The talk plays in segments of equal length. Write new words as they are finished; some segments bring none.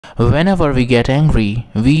Whenever we get angry,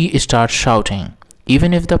 we start shouting,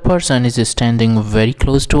 even if the person is standing very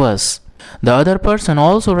close to us. The other person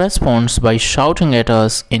also responds by shouting at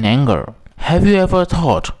us in anger. Have you ever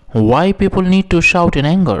thought why people need to shout in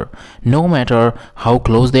anger, no matter how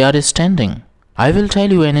close they are standing? I will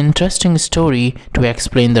tell you an interesting story to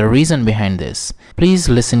explain the reason behind this. Please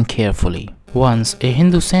listen carefully. Once, a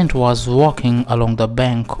Hindu saint was walking along the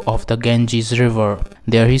bank of the Ganges river.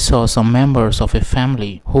 There he saw some members of a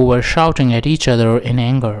family who were shouting at each other in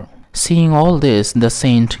anger. Seeing all this, the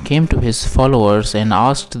saint came to his followers and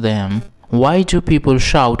asked them, "Why do people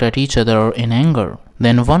shout at each other in anger?"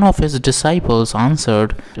 Then one of his disciples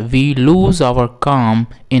answered, "We lose our calm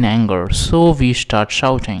in anger, so we start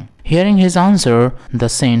shouting." Hearing his answer, the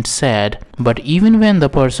saint said, "But even when the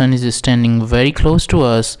person is standing very close to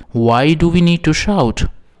us, why do we need to shout?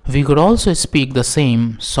 We could also speak the same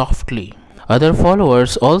softly." Other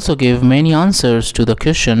followers also gave many answers to the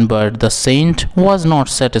question, but the saint was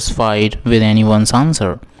not satisfied with anyone's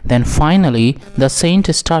answer. Then finally, the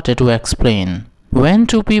saint started to explain. When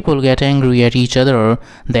two people get angry at each other,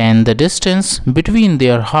 then the distance between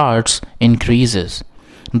their hearts increases.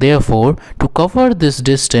 Therefore, to cover this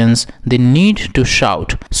distance, they need to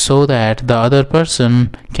shout so that the other person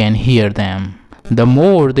can hear them. The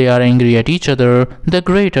more they are angry at each other, the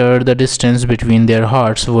greater the distance between their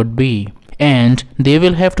hearts would be, and they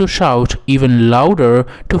will have to shout even louder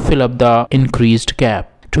to fill up the increased gap.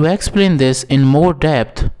 To explain this in more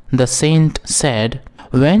depth, the saint said,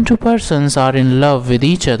 "When two persons are in love with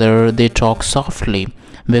each other, they talk softly,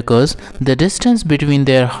 because the distance between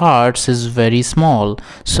their hearts is very small,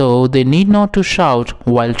 so they need not to shout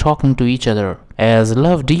while talking to each other. As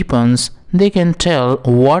love deepens, they can tell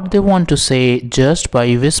what they want to say just by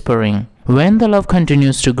whispering. When the love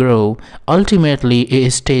continues to grow, ultimately a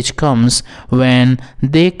stage comes when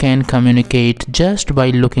they can communicate just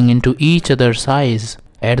by looking into each other's eyes.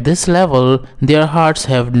 At this level, their hearts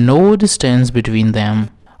have no distance between them."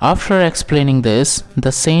 After explaining this,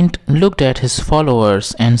 the saint looked at his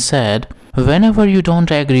followers and said, "Whenever you don't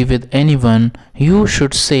agree with anyone, you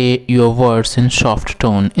should say your words in soft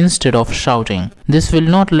tone instead of shouting. This will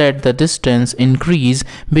not let the distance increase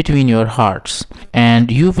between your hearts,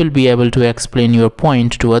 and you will be able to explain your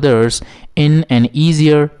point to others in an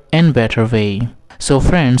easier and better way." So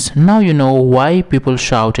friends, now you know why people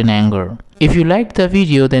shout in anger. If you liked the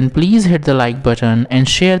video, then please hit the like button and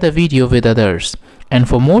share the video with others. And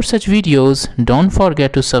for more such videos, don't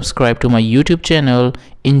forget to subscribe to my YouTube channel,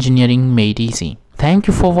 Engineering Made Easy. Thank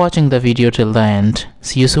you for watching the video till the end.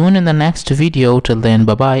 See you soon in the next video. Till then,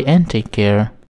 bye bye and take care.